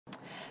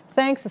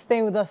Thanks for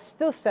staying with us.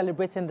 Still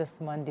celebrating this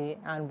Monday,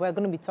 and we're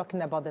going to be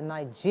talking about the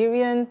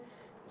Nigerian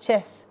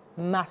chess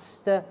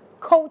master,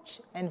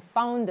 coach, and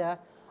founder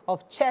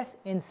of Chess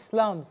in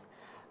Slums.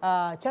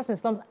 Chess in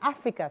Slums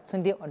Africa,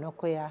 Tunde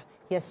Onakoya.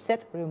 He has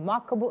set a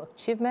remarkable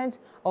achievement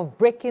of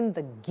breaking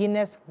the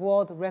Guinness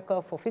World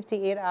Record for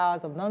 58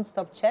 hours of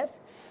non-stop chess.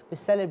 We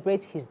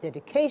celebrate his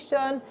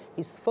dedication,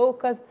 his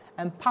focus,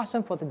 and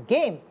passion for the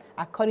game.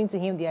 According to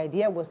him, the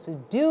idea was to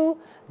do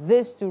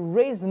this to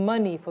raise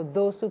money for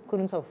those who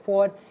couldn't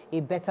afford a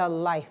better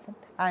life.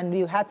 And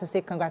we had to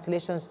say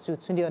congratulations to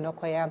Tunde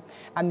Onakoya.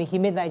 I mean, he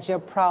made Nigeria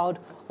proud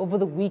over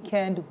the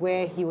weekend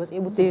where he was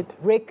able to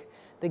break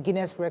the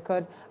Guinness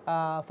record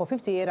for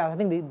 58 hours. I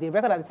think the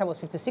record at the time was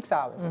 56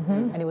 hours.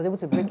 And he was able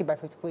to break it by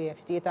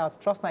 58 hours.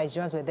 Trust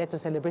Nigerians were there to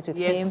celebrate with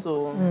him.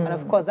 And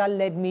of course, that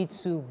led me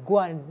to go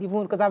and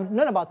even, because I've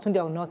known about Tunde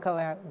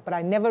Onakoya, but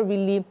I never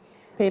really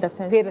paid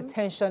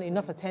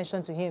enough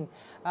attention to him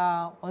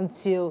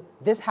until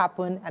this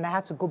happened, and I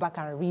had to go back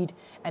and read,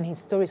 and his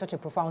story is such a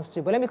profound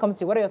story. But let me come to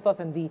you. What are your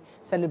thoughts on the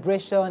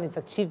celebration, its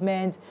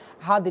achievements?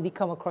 How did it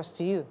come across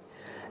to you?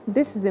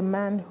 This is a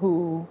man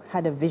who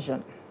had a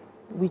vision,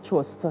 which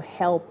was to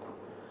help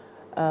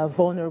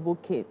vulnerable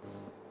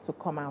kids to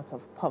come out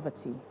of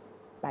poverty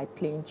by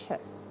playing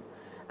chess.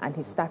 And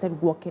he started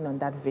working on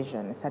that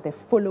vision. He started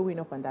following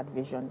up on that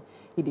vision.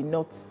 He did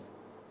not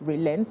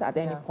relent at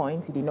any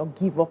point. He did not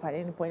give up at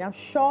any point. I'm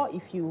sure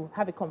if you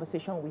have a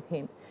conversation with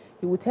him,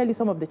 he will tell you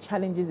some of the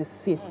challenges he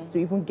faced to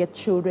even get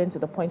children to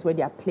the point where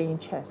they are playing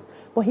chess.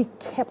 But he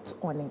kept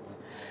on it.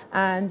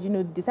 And, you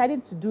know,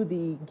 deciding to do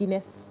the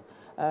Guinness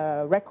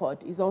record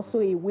is also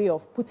a way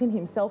of putting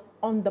himself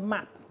on the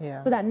map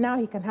so that now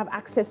he can have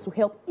access to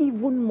help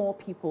even more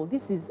people.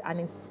 This is an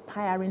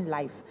inspiring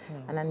life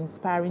and an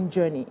inspiring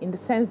journey in the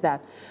sense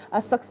that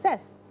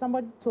success,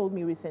 somebody told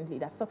me recently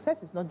that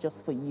success is not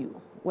just for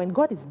you. When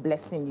God is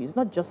blessing you, it's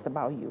not just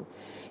about you.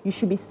 You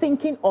should be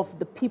thinking of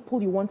the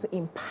people you want to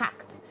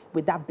impact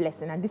with that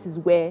blessing. And this is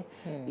where,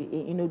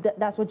 you know,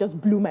 that's what just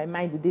blew my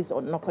mind with this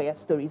Onakoya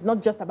story. It's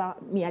not just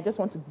about me. I just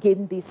want to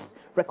gain this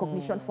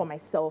recognition for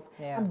myself.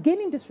 I'm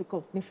gaining this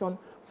recognition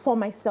for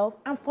myself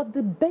and for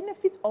the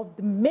benefit of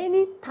the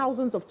many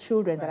thousands of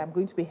children that I'm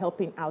going to be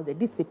helping out there.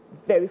 This is a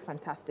very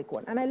fantastic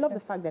one. And I love the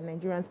fact that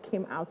Nigerians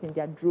came out in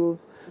their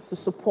droves to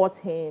support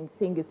him,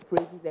 sing his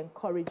praises,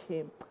 encourage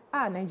him.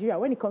 Nigeria,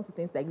 when it comes to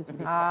things like this,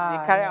 we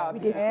carry out.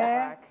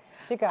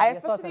 Chika, I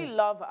especially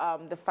love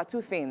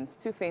two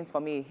things for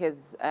me.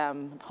 His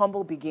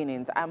humble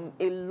beginnings. I'm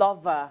a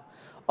lover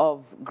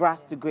of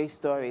grass to grace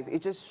stories.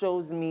 It just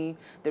shows me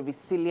the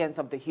resilience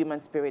of the human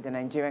spirit, the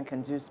Nigerian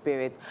can-do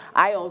spirit.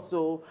 I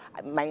also,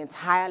 my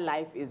entire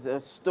life is a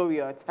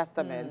story or a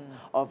testament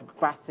of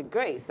grass to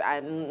grace.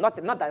 And not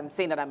that I'm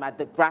saying that I'm at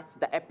the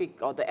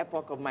epic or the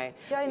epoch of my...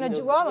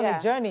 on a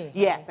journey.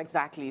 Yes,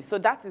 exactly. So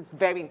that is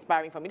very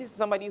inspiring for me. This is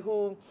somebody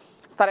who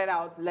started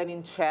out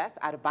learning chess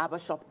at a barber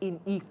shop in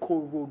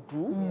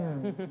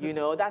Ikorodu. You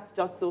know, that's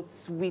just so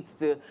sweet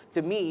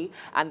to me.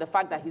 And the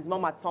fact that his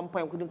mom at some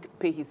point couldn't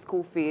pay his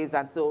school fees,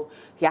 and so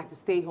he had to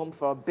stay home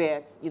for a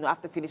bit, you know,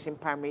 after finishing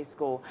primary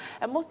school.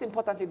 And most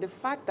importantly, the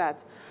fact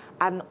that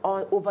an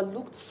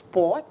overlooked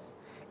sport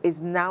is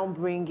now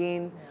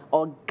bringing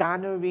or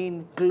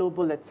garnering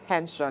global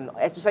attention,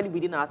 especially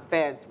within our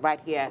spheres right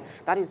here.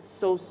 That is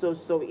so, so,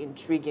 so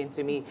intriguing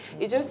to me.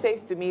 It just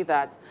says to me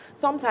that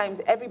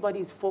sometimes everybody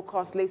is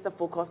focused, laser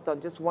focused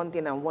on just one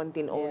thing and one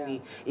thing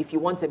only. If you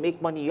want to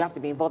make money, you have to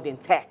be involved in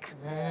tech,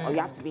 or you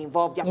have to be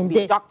involved, you have to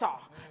be a doctor.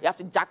 You have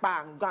to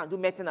jackpot and go and do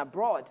medicine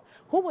abroad.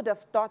 Who would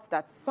have thought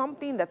that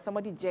something that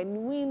somebody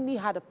genuinely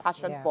had a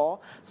passion for,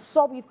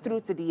 saw it through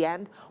to the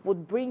end,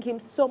 would bring him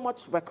so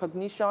much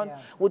recognition,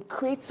 would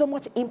create so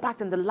much impact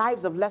in the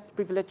lives of less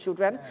privileged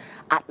children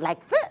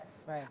like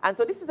this. And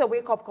so this is a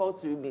wake-up call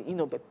to, you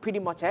know, pretty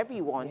much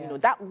everyone. You know,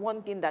 that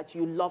one thing that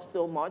you love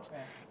so much,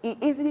 it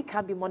easily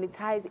can be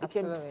monetized. It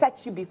can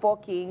set you before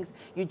kings.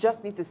 You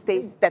just need to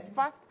stay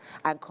steadfast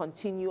and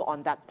continue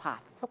on that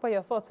path. What are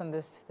your thoughts on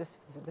this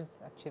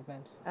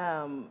achievement?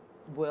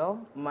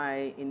 Well,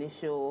 my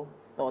initial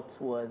thought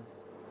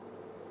was,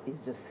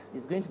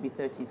 it's going to be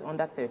 30. It's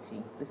under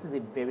 30. This is a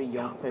very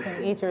young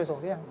person. 8 years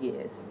old,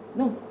 Yes.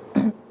 No.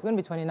 It's going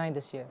to be 29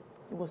 this year.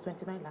 It was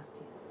 29 last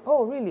year.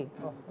 Oh, really?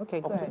 Oh,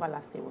 okay, go ahead. October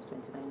last year was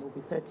 29. It will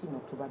be 30 in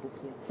October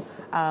this year.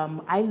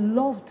 I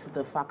loved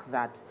the fact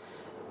that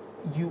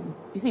you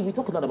see, we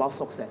talk a lot about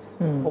success,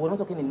 but we're not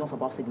talking enough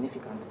about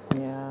significance.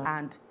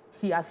 And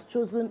he has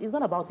chosen, it's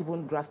not about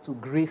even grass to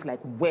grace like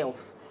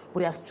wealth, but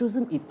he has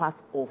chosen a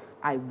path of,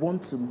 I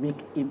want to make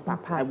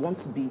impact. I want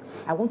to be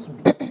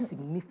a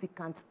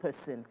significant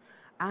person.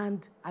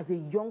 And as a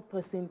young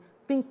person,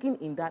 thinking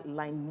in that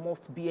line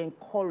must be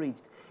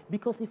encouraged.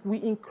 Because if we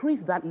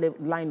increase that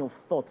line of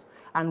thought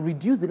and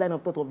reduce the line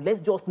of thought of let's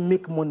just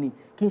make money,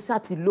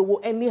 kinshati lowo,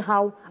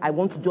 anyhow, I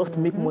want to just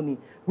make money,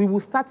 we will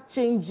start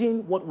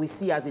changing what we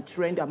see as a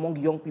trend among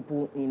young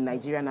people in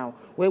Nigeria now,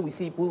 where we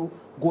see people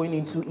going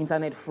into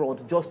internet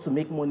fraud just to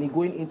make money,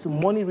 going into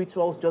money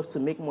rituals just to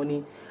make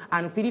money,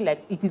 and feeling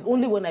like it is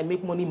only when I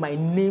make money my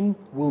name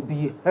will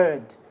be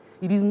heard.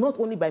 It is not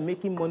only by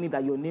making money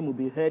that your name will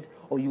be heard,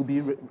 or you'll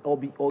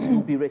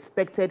be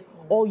respected,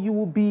 or you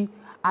will be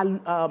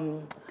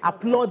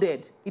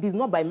applauded. It is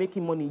not by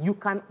making money. You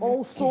can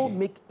also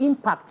make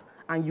impact,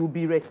 and you'll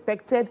be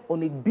respected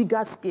on a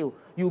bigger scale.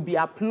 You'll be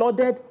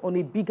applauded on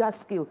a bigger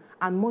scale,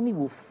 and money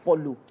will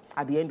follow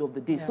at the end of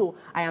the day. Yeah. So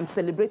I am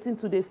celebrating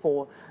today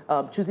for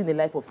choosing a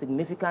life of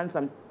significance.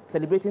 I'm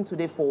celebrating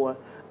today for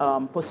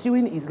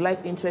pursuing his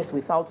life interest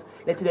without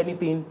letting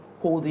anything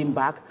hold him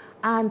back.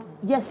 And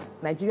yes,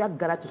 Nigeria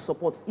gathered to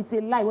support. It's a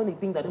lie when you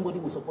think that nobody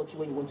will support you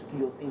when you want to do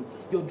your thing.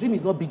 Your dream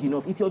is not big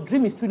enough. If your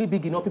dream is truly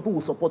big enough, people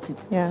will support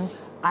it. Yeah.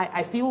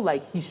 I feel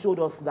like he showed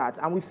us that,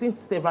 and we've seen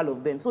several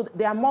of them. So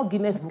there are more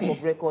Guinness Book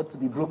of Records to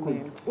be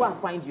broken. Go and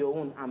find your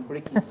own and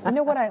break it. You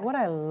know what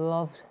I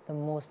loved the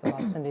most about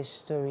Tunde's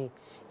story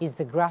is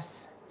the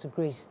grass to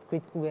grace,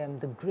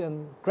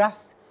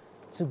 grass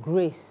to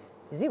grace.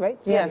 Is it right?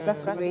 Yes,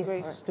 grass to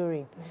grace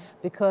story.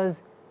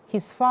 Because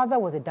his father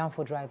was a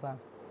downfall driver.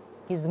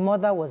 His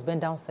mother was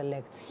bent down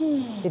select.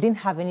 They didn't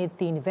have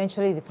anything.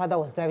 Eventually, the father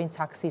was driving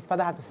taxi. His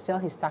father had to sell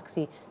his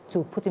taxi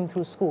to put him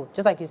through school.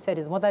 Just like you said,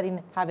 his mother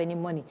didn't have any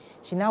money.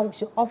 She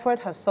offered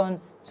her son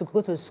to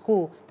go to a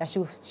school that she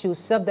would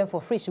serve them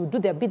for free. She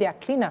would be their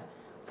cleaner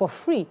for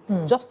free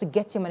just to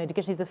get him an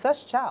education. He's the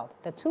first child.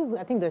 I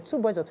think there are 2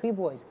 boys or 3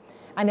 boys.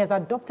 And he has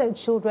adopted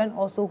children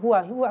also who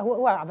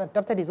have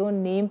adopted his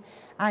own name.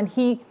 And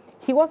he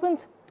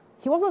wasn't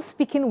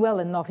speaking well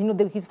enough. You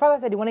know, his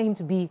father said he wanted him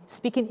to be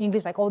speaking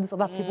English like all these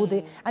other people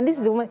did. And this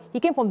is the one, he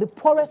came from the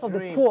poorest of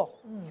the poor.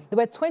 There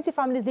were 20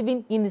 families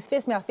living in his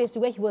face to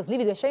where he was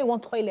living. They were sharing one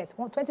toilet,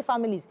 20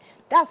 families.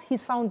 That's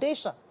his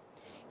foundation.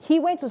 He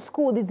went to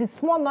school, the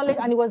small knowledge,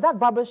 and it was that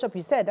barbershop,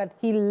 you said, that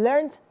he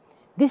learned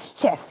this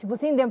chess. He was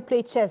seeing them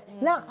play chess.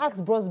 Now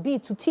asked Bros B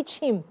to teach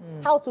him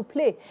how to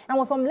play.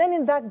 And from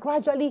learning that,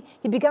 gradually,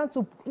 he began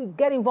to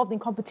get involved in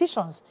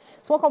competitions.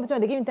 Small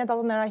competition, they gave him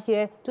 10,000 naira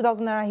here,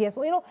 2,000 naira here.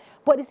 So, you know,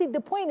 but you see,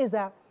 the point is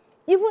that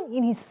even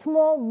in his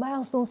small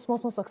milestone, small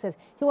success,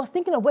 he was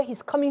thinking of where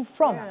he's coming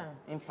from. Yeah.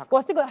 He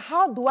was thinking,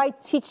 how do I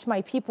teach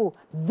my people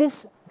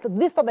this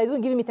stuff that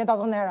isn't giving me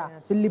 10,000 naira?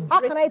 Yeah, how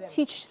can I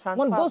teach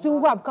those people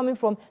who are coming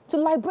from to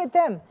liberate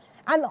them?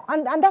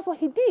 And that's what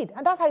he did.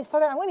 And that's how he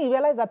started. And when he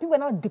realized that people were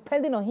now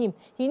depending on him,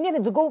 he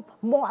needed to go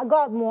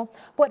out more.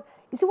 But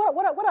you see,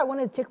 what I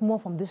wanted to take more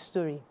from this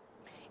story,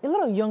 a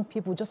lot of young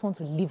people just want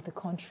to leave the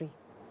country.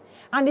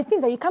 And the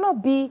things that you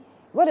cannot be,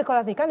 what they call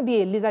that thing, you can't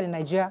be a lizard in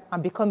Nigeria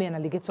and become an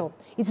alligator.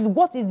 It is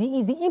what is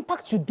the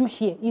impact you do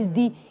here, is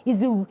the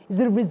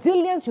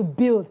resilience you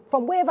build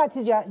from wherever it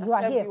is you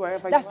are here.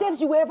 That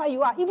saves you wherever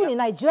you are, even in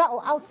Nigeria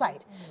or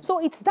outside.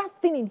 So it's that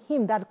thing in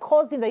him that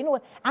caused him that, you know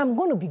what, I'm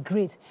going to be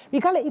great.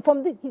 Regardless, he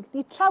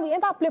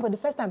entered play for the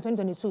first time in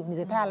 2022 in his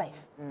entire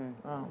life.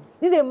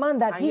 This is a man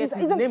that he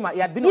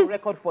had been on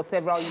record for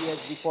several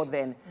years before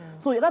then.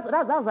 So that's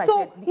like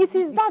so it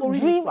is that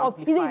dream of,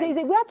 we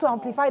have to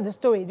amplify the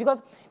story,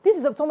 because this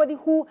is somebody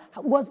who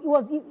was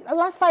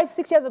last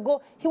 5-6 years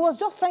ago, he was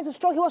just trying to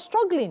struggle, he was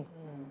struggling.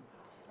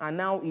 And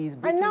now he's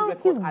breaking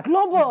records. He's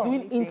global.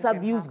 He's doing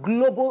interviews,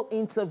 global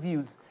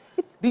interviews.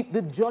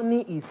 The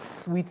journey is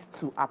sweet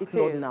to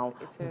applaud now.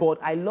 But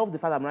I love the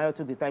fact that Mariah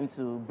took the time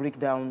to break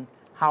down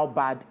how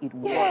bad it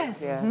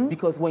was. Yes.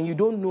 Because when you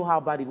don't know how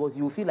bad it was,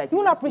 you feel like you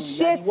won't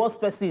appreciate the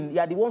worst person.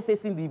 Yeah, the one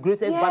facing the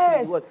greatest battle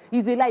in the world.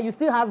 It's a lie.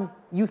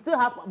 You still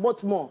have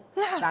much more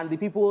than the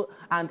people,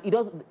 and it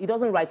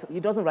doesn't write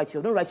you.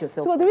 Don't write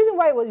yourself. So the reason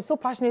why I'm so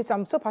passionate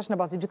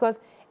about it, because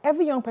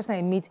every young person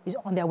I meet is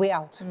on their way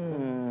out.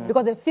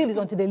 Because they feel it's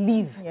until they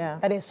leave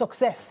that there's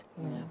success.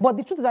 But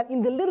the truth is that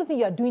in the little thing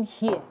you are doing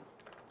here,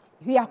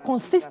 you are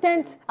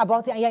consistent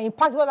about it, and your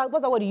impact.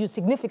 What's that word you use?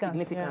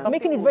 Significance.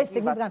 Making it very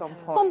significant.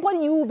 Somebody,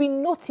 you will be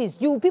noticed.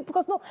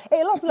 Because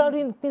a lot of people are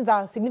doing things that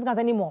are significant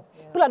anymore.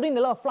 People are doing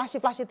a lot of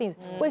flashy things.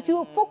 But if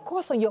you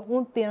focus on your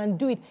own thing and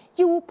do it,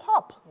 you will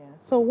pop.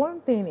 So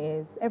one thing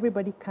is,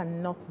 everybody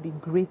cannot be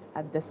great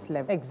at this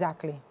level.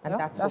 Exactly. And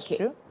that's okay.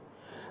 True.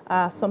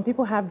 Some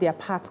people have their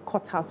part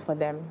cut out for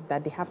them,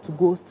 that they have to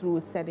go through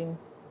a certain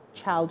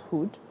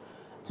childhood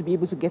to be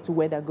able to get to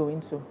where they're going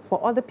to. For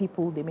other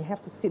people, they may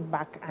have to sit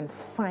back and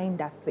find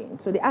that thing.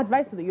 So the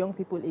advice to the young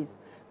people is,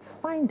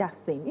 find that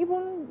thing.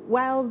 Even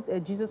while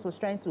Jesus was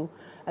trying to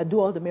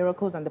do all the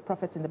miracles and the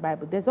prophets in the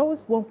Bible, there's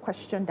always one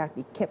question that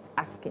he kept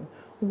asking.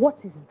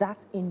 What is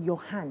that in your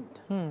hand?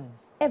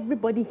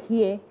 Everybody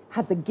here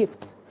has a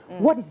gift.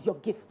 What is your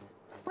gift?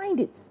 Find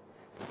it.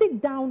 Sit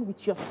down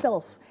with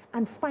yourself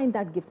and find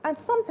that gift. And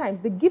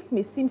sometimes the gift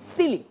may seem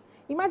silly.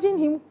 Imagine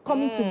him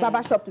coming to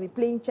barber shop to be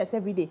playing chess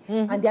every day,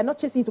 and they are not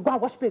chasing him to go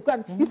and watch plays.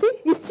 You see,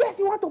 it's chess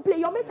you want to play.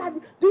 Your mates are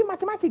doing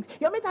mathematics.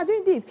 Your mates are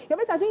doing this. Your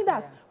mates are doing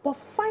that. But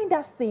find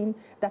that thing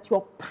that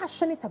you're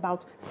passionate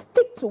about,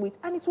 stick to it,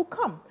 and it will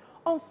come.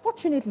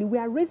 Unfortunately, we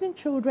are raising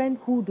children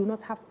who do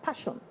not have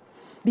passion,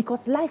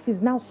 because life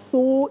is now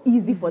so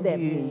easy for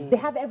them. They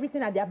have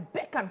everything at their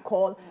beck and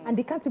call, and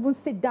they can't even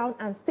sit down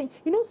and think.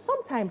 You know,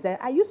 sometimes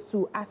I used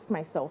to ask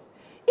myself,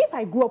 if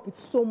I grew up with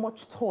so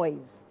much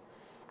toys,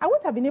 I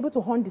wouldn't have been able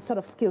to hone the sort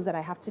of skills that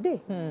I have today.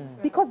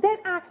 Because then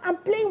I'm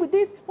playing with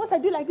this. Once I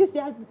do like this, they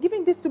are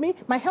giving this to me.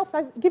 My helps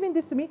are giving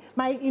this to me.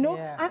 My, you know,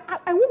 and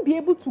I won't be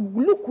able to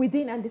look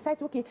within and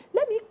decide, okay,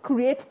 let me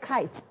create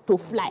kites to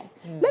fly.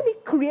 Let me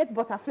create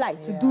butterfly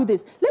to do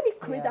this. Let me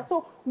create that.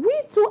 So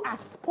we too are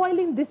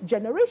spoiling this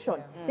generation.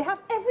 They have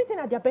everything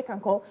at their beck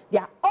and call. They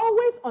are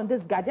always on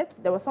this gadget.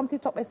 There was something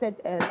Top said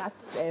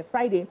last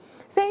Friday,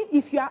 saying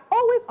if you are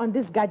always on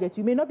this gadget,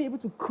 you may not be able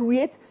to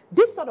create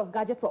this sort of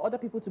gadget for other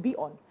people to be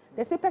on.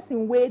 There's a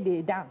person where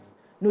they dance,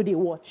 no, they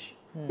watch.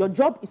 Your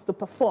job is to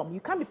perform. You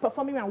can't be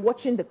performing and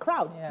watching the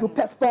crowd. You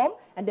perform,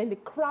 and then the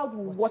crowd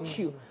will watch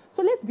you.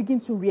 So let's begin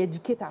to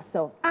re-educate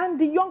ourselves and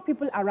the young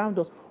people around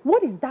us.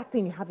 What is that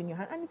thing you have in your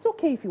hand? And it's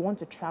okay if you want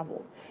to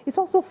travel. It's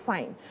also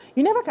fine.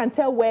 You never can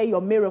tell where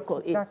your miracle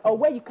is or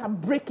where you can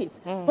break it.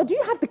 But do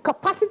you have the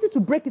capacity to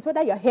break it,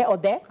 whether you're here or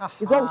there,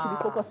 is what we should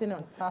be focusing on.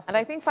 Fantastic. And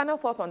I think final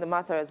thoughts on the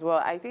matter as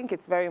well. I think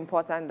it's very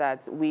important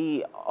that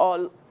we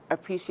all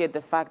appreciate the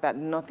fact that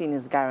nothing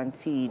is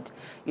guaranteed,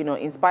 you know,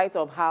 in spite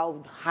of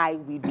how high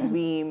we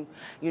dream,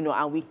 you know,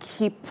 and we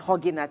keep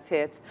tugging at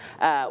it.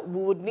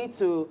 We would need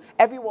to,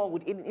 everyone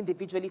would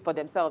individually for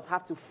themselves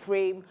have to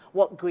frame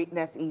what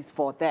greatness is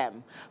for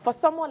them. For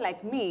someone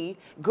like me,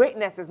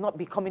 greatness is not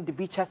becoming the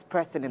richest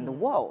person in the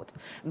world.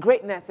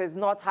 Greatness is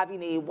not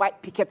having a white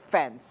picket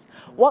fence.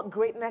 What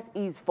greatness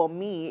is for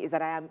me is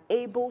that I am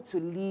able to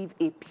live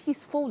a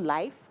peaceful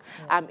life.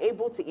 I'm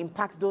able to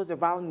impact those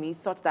around me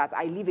such that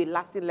I leave a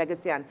lasting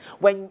legacy. And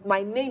when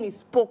my name is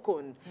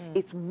spoken,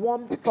 it's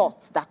warm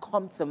thoughts that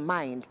come to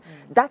mind.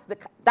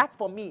 That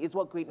for me is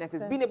what greatness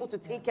is. Being able to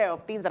take care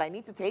of things that I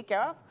need to take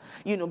care of,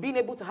 you know, being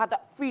able to have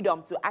that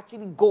freedom to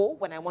actually go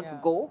when I want to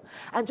go,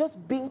 and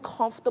just being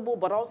comfortable,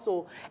 but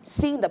also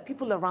seeing the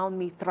people around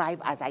me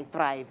thrive as I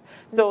thrive.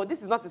 So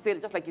this is not to say,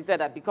 just like you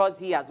said, that because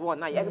he has won,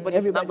 now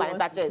everybody should not buy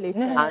that chess.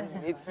 And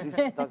it's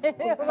doesn't.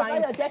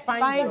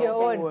 Find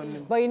your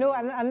own. But you know,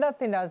 another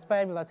thing that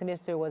inspired me about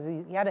Tunde's story was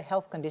he had a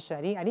health condition.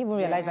 I didn't even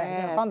realize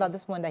that. I found out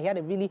this morning that he had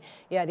a really,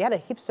 they had a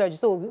hip surgery.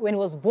 So when he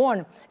was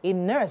born, a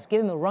nurse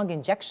gave him a wrong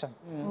injection.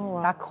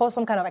 That caused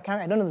some kind of,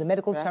 I don't know the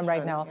medical term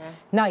right now.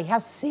 Now he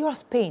has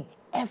serious pain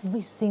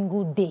every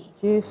single day.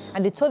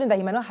 And they told him that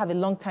he might not have a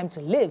long time to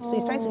live. So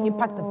he's trying to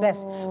impact the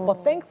best.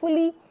 But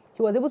thankfully,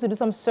 he was able to do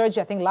some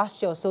surgery, I think,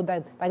 last year or so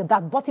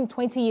that bought him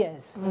 20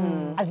 years,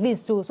 at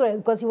least,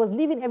 because he was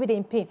living every day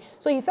in pain.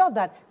 So he felt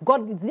that,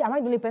 God, am I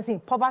the only person in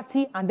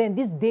poverty and then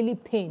this daily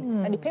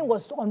pain? And the pain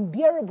was so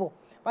unbearable.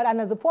 But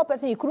and as a poor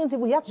person, he couldn't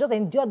even, he had to just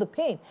endure the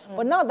pain.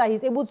 But now that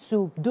he's able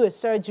to do a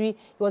surgery,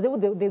 he was able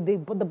to, they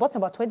bought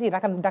him about 20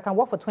 that can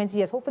work for 20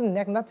 years. Hopefully,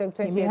 not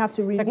 20 years. Have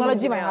to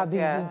technology might have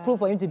been improved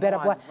for him to be better.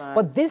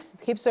 But this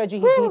hip surgery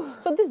he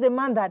did. So this is the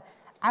man that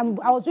I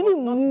was really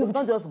moved. It's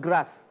not just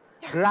grass.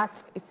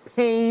 Grass, it's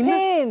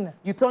pain.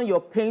 You turn your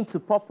pain to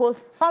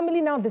purpose.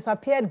 Family now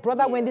disappeared.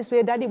 Brother went this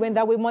way, daddy went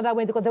that way, mother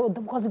went,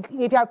 because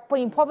if you are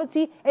in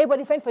poverty,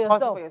 everybody fend for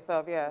yourself.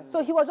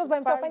 So he was just by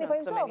himself, fending for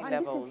himself.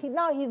 And this is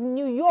now he's in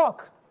New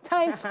York,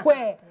 Times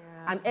Square.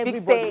 And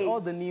everybody,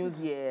 all the news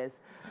years.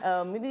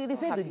 They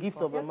say the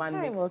gift of a man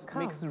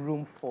makes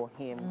room for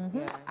him.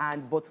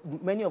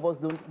 But many of us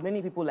don't,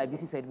 many people, like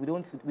Bisi said, we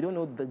don't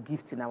know the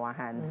gift in our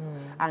hands.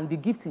 And the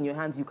gift in your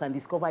hands, you can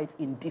discover it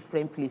in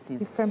different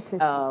places.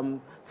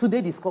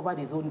 Today discovered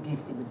his own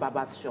gift in the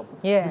barber's shop.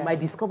 You might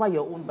discover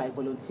your own by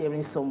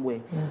volunteering somewhere.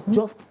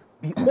 Just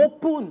be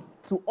open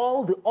to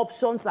all the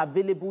options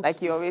available to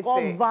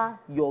discover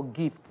your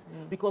gift.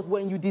 Because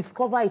when you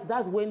discover it,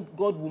 that's when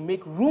God will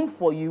make room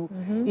for you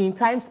in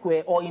Times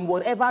Square or in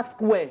whatever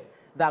square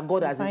that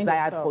God has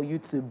desired for you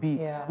to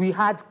be. We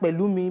had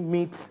Pelumi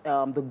meet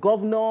the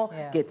governor,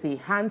 get a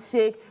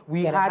handshake.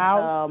 We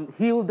had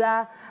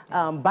Hilda,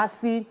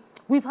 Bassi.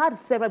 We've had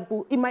several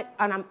people,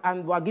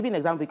 and we're giving an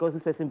example because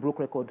this person broke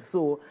record.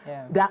 So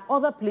there are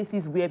other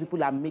places where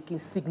people are making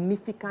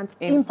significant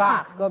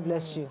impact. God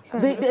bless you.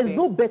 There's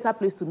no better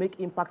place to make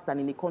impacts than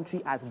in a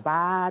country as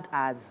bad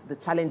as the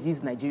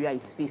challenges Nigeria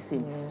is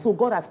facing. So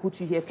God has put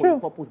you here for a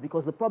purpose,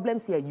 because the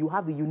problems here, you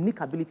have the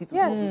unique ability to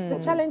solve these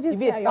the challenges.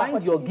 If you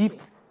find your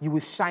gifts, you will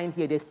shine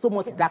here. There's so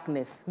much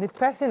darkness. The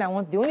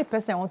only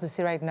person I want to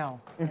see right now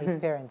are his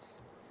parents.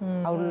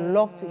 I would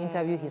love to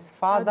interview his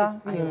father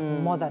and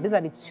his mother. These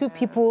are the two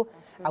people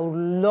I would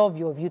love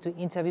your view to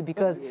interview,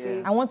 because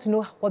I want to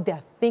know what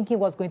they're thinking,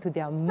 what's going through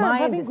their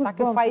mind, the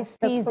sacrifices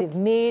they've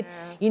made.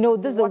 You know,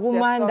 this is a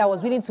woman that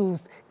was willing to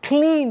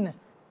clean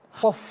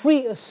for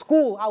free a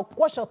school. I'll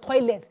wash your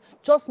toilet.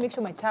 Just make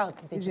sure my child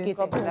is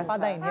educated.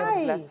 Father in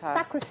heaven.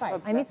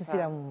 Sacrifice. I need to see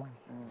that woman.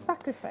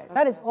 Sacrifice.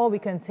 That is all we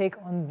can take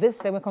on this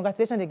segment.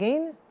 Congratulations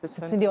again to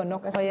Tunde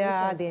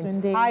Onakoya, the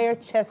entire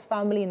chess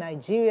family in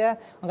Nigeria.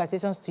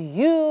 Congratulations to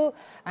you.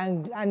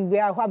 And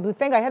we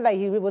thank I heard that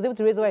he was able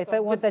to raise over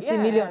 130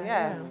 million.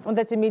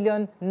 130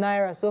 million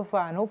naira so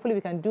far. And hopefully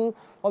we can do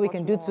what we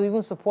can do to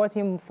even support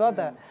him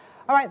further.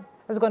 All right,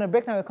 let's go on a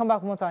break now. We'll come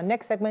back to our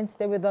next segment.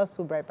 Stay with us.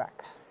 We'll be right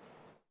back.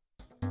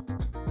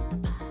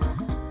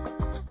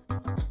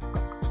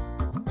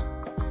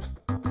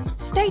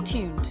 Stay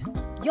tuned.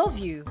 Your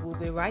View will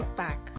be right back.